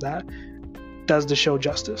animators that does the show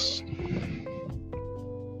justice.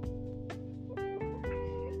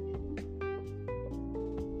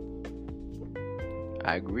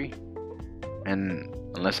 I agree. And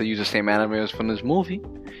unless they use the same animators from this movie,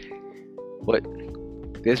 but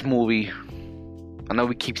this movie, I know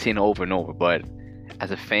we keep saying it over and over, but as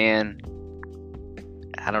a fan,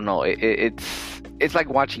 I don't know. It's like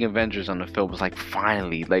watching Avengers on the film. It's like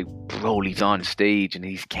finally, like Broly's on stage and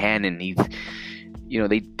he's canon. He's, you know,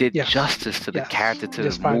 they did justice to the character, to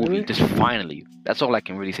the movie. Just finally. That's all I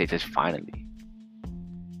can really say. Just finally.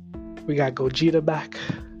 We got Gogeta back.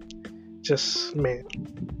 Just man.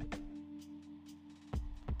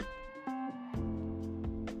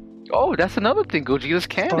 Oh, that's another thing. Gogeta's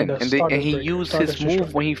canon, and he used his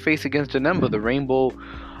move when he faced against Janemba, the Rainbow.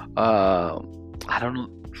 I don't know.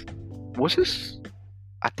 What's this?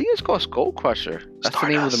 I think it's called Skull Crusher. That's Stardust. The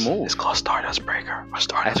name of the move. It's called Stardust Breaker or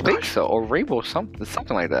Stardust. I think so, or Rainbow something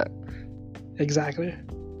like that. Exactly.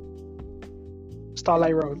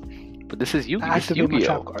 Starlight Road. But this is Yu-Gi-Oh. This is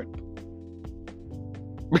Yu-Gi-Oh. Card.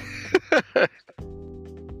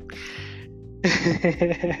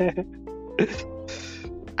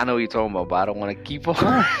 I know what you're talking about, but I don't want to keep on.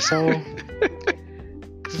 Alright, so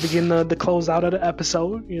let's begin the close out of the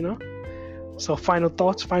episode, you know. So final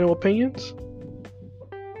thoughts, final opinions.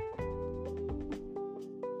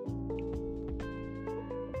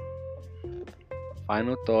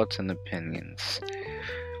 Final thoughts and opinions.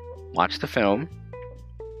 Watch the film.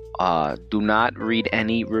 Do not read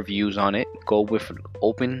any reviews on it. Go with an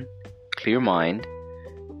open, clear mind.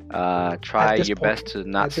 Try your best to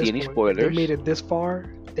not see any spoilers. They made it this far.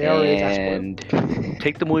 They already got spoiled. And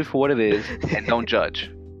take the movie for what it is and don't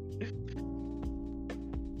judge.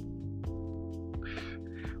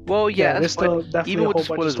 Well, yeah, there's still definitely even a with the the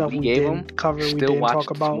spoilers stuff we gave them, cover, we didn't talk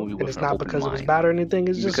about, and it's not because it was bad or anything.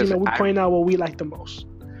 It's just, we point out what we like the most.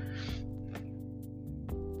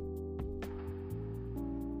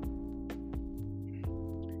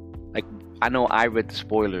 Like, I know I read the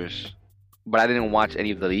spoilers but I didn't watch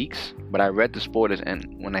any of the leaks. But I read the spoilers, and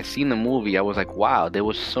when I seen the movie, I was like, wow, there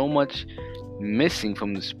was so much missing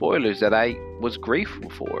from the spoilers that I was grateful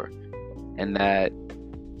for, and that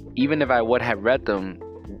even if I would have read them,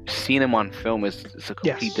 seeing them on film is a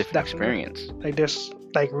complete different experience. Like there's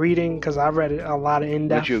like reading, because I read it a lot of in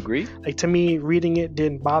depth. Would you agree? Like to me, reading it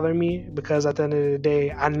didn't bother me, because at the end of the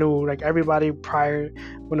day, I knew like everybody prior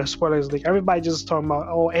when the spoilers leak, everybody just talking about,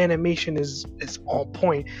 oh, animation is on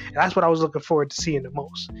point, and that's what I was looking forward to seeing the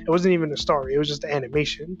most. It wasn't even the story; it was just the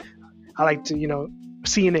animation. I like to,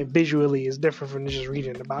 seeing it visually is different from just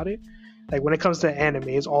reading about it. Like when it comes to anime,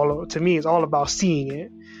 it's all about seeing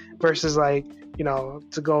it versus like,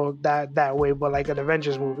 to go that way. But like an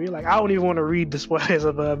Avengers movie, like I don't even want to read the spoilers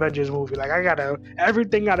of an Avengers movie. Like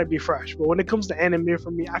everything gotta be fresh. But when it comes to anime, for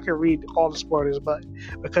me, I can read all the spoilers, but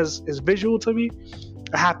because it's visual to me,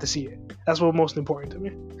 I have to see it. That's what's most important to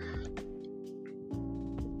me.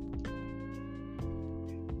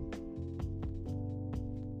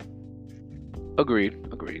 Agreed.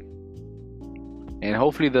 And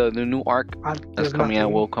hopefully the new arc that's coming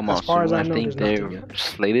out will come out soon. I think they're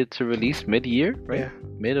slated to release mid-year, right? Yeah.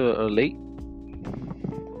 Mid or late.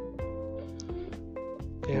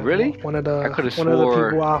 Yeah, really? One of the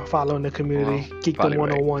people I follow in the community, Geekdom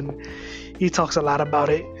 101, he talks a lot about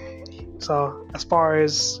it. So as far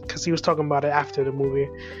as, because he was talking about it after the movie,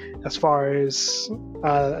 as far as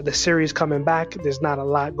the series coming back, there's not a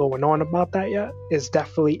lot going on about that yet. It's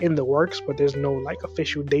definitely in the works, but there's no like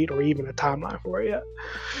official date or even a timeline for it yet.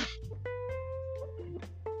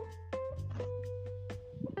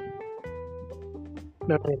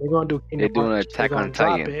 No, they're gonna do. They're doing an Attack on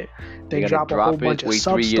Titan. They drop a whole bunch of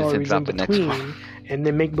sub stories in between, and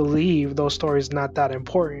they make believe those stories not that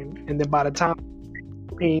important. And then by the time,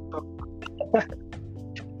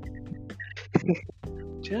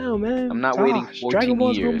 chill, man. I'm not waiting 14 Dragon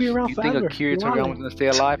Ball's years. Gonna be around you forever. think Akira Toriyama's gonna stay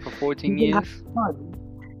alive for 14 years?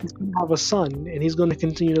 He's gonna have a son, and he's gonna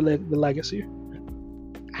continue the legacy.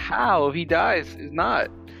 How? If he dies, it's not.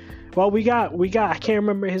 Well, we got. I can't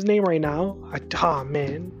remember his name right now.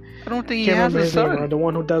 Man. I don't think he has a son. Name, the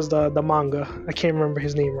one who does the manga. I can't remember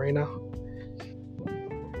his name right now.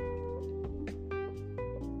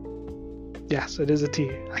 Yes, it is a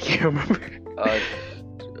T. I can't remember.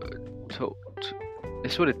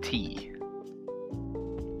 It's with a T.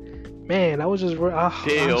 Man, I was just damn.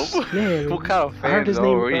 Man, what kind of fan? I heard his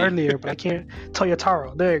name earlier, but I can't.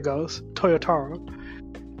 Toyotaro. There it goes. Toyotaro,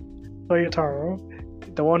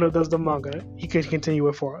 the one who does the manga. He can continue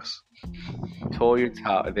it for us.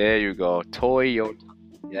 Toyotaro. There you go. Toyotaro.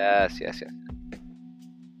 Yes.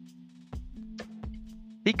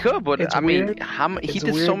 He could, but it's I mean, weird. He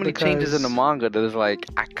did so many changes in the manga that it's like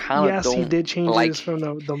I kind of don't. Yes, he did changes like from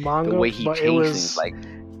the manga, the way he but changed it was things. Like,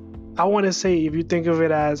 I want to say, if you think of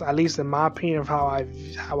it as, at least in my opinion of how I've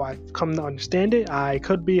come to understand it, I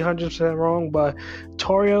could be 100% wrong, but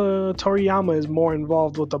Toriyama is more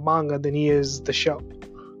involved with the manga than he is the show.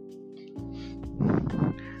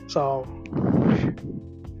 So,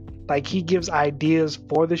 like, he gives ideas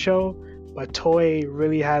for the show, but Toei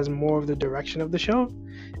really has more of the direction of the show.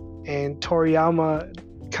 And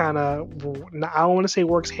Toriyama kind of, I don't want to say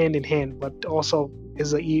works hand in hand, but also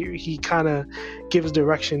he kind of gives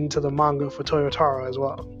direction to the manga for Toyotaro as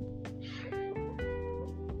well.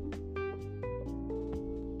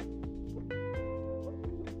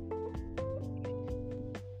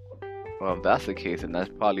 Well, if that's the case, and that's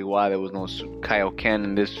probably why there was no Kaioken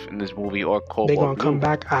in this movie or Cobalt They're gonna come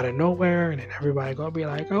back out of nowhere, and then everybody gonna be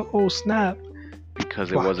like, "Oh snap!"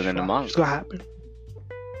 Because it wasn't in the manga. It's gonna happen.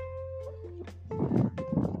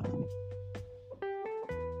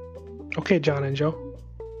 Okay, John and Joe.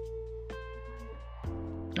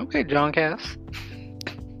 Okay, John Cass.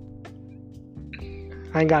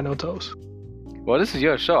 I ain't got no toes. Well, this is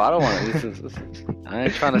your show. I don't want to. I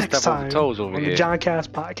ain't trying to step on the toes over on here. The John Cass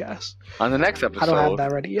podcast. On the next episode. I don't have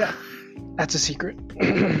that ready yet. That's a secret.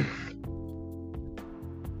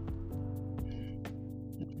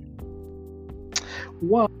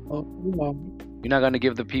 Whoa. You're not gonna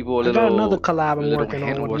give the people a little. I got another collab I'm working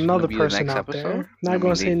on with another person out there. Not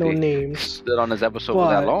gonna say no names. Stood on this episode for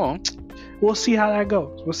that long. We'll see how that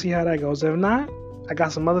goes. If not, I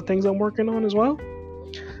got some other things I'm working on as well.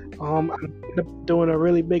 I'm doing a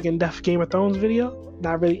really big in-depth Game of Thrones video.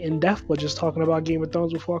 Not really in-depth, but just talking about Game of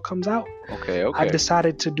Thrones before it comes out. Okay. I've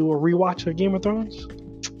decided to do a rewatch of Game of Thrones.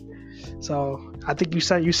 So I think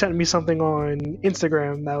you sent me something on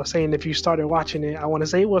Instagram that was saying if you started watching it, I want to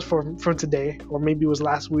say it was from today, or maybe it was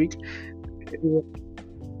last week.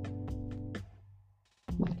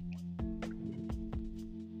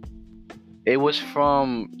 It was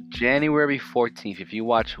from January 14th. If you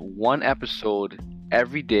watch one episode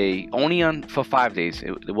every day, only on for 5 days,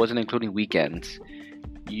 it wasn't including weekends,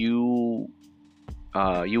 you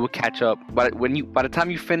will catch up. But by the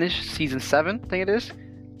time you finish season 7, I think it is,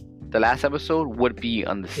 the last episode would be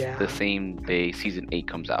on the same day season 8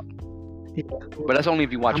 comes out. Yeah. But that's only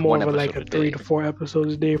if you watch I'm one more of episode like a 3 to 4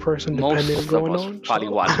 episodes a day person, Most depending of on us going on. probably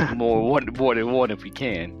so. watch more than one if we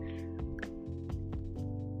can.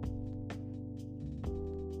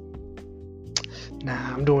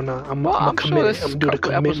 Nah, I'm doing. I'm I'm sure committed. there's I'm doing a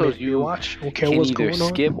couple commitment. episodes You you watch. I don't care can what's either going on.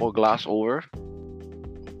 skip or gloss over.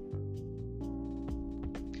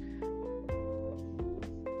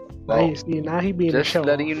 Now he being a Just show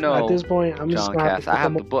letting you know, at this point, I'm just John gonna have Cass, to I have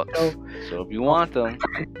come the up books, with a show. so if you want them,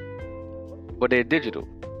 but they're digital.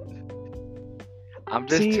 I'm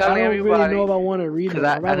just See, I telling don't everybody. really know if I want to read them.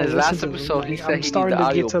 I'd On rather his listen last to them. episode, he Like, said I'm he needs starting the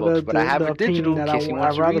to get to audiobooks, but I have the it digital opinion in that case he I'd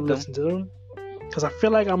wants to rather read them. listen to them. Because I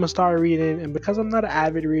feel like I'm gonna start reading, and because I'm not an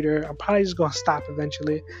avid reader, I'm probably just gonna stop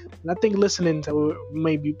eventually. And I think listening to it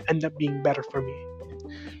maybe end up being better for me.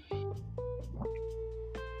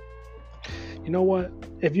 You know what?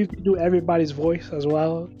 If you can do everybody's voice as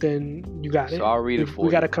well, then you got it. So I'll read it for we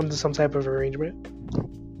you. got to come to some type of arrangement.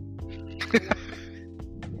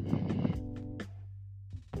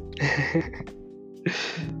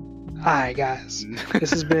 Alright, guys.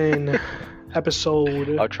 This has been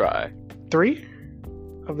episode I'll try. 3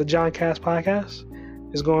 of the John Cass podcast.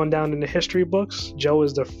 It's going down in the history books. Joe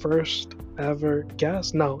is the first ever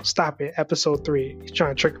guest. No, stop it. Episode 3. He's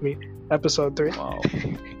trying to trick me. Episode 3. Wow.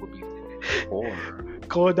 It would be 4.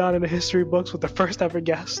 Going down in the history books with the first ever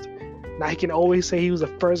guest. Now he can always say he was the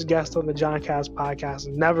first guest on the John Cass podcast.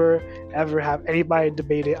 Never ever have anybody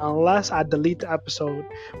debate it unless I delete the episode,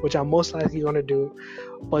 which I'm most likely gonna do.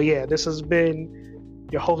 But yeah, this has been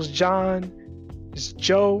your host John. This is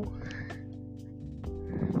Joe.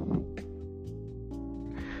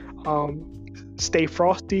 Stay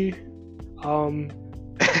frosty. Man,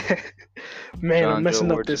 John I'm messing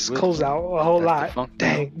Joe up this Words of closeout a whole That's the lot. funk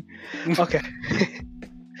Dang. Okay.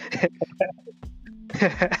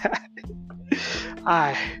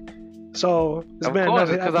 Alright. So it's Of been course,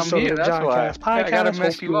 another 'cause I'm episode here, of the that's John why. Cass podcast. I gotta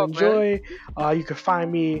mess Hope you you up, enjoy. You can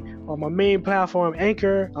find me on my main platform,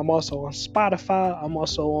 Anchor. I'm also on Spotify. I'm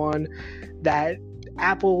also on that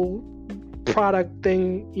Apple product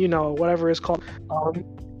thing, whatever it's called. That's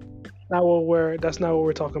not what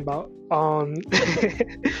we're talking about. I'm on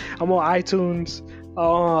iTunes.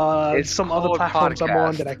 It's some other called platforms I'm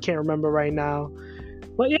on podcast. that I can't remember right now.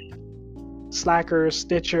 But yeah, Slacker,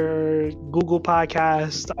 Stitcher, Google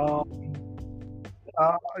Podcast.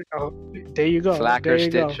 There you go. Slacker, there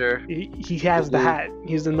you Stitcher, go. He has the Google. hat.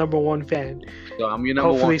 He's the number one fan. So I'm your number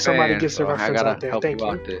Hopefully one somebody fan, gets the so I reference gotta out there. help Thank you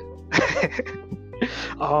you. out there.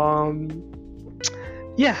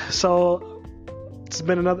 Yeah, so it's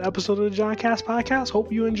been another episode of the John Cass podcast.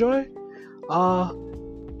 Hope you enjoy.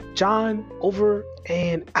 John, over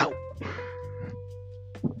and out.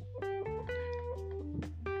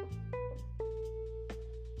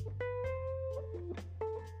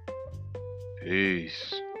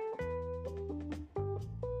 Peace.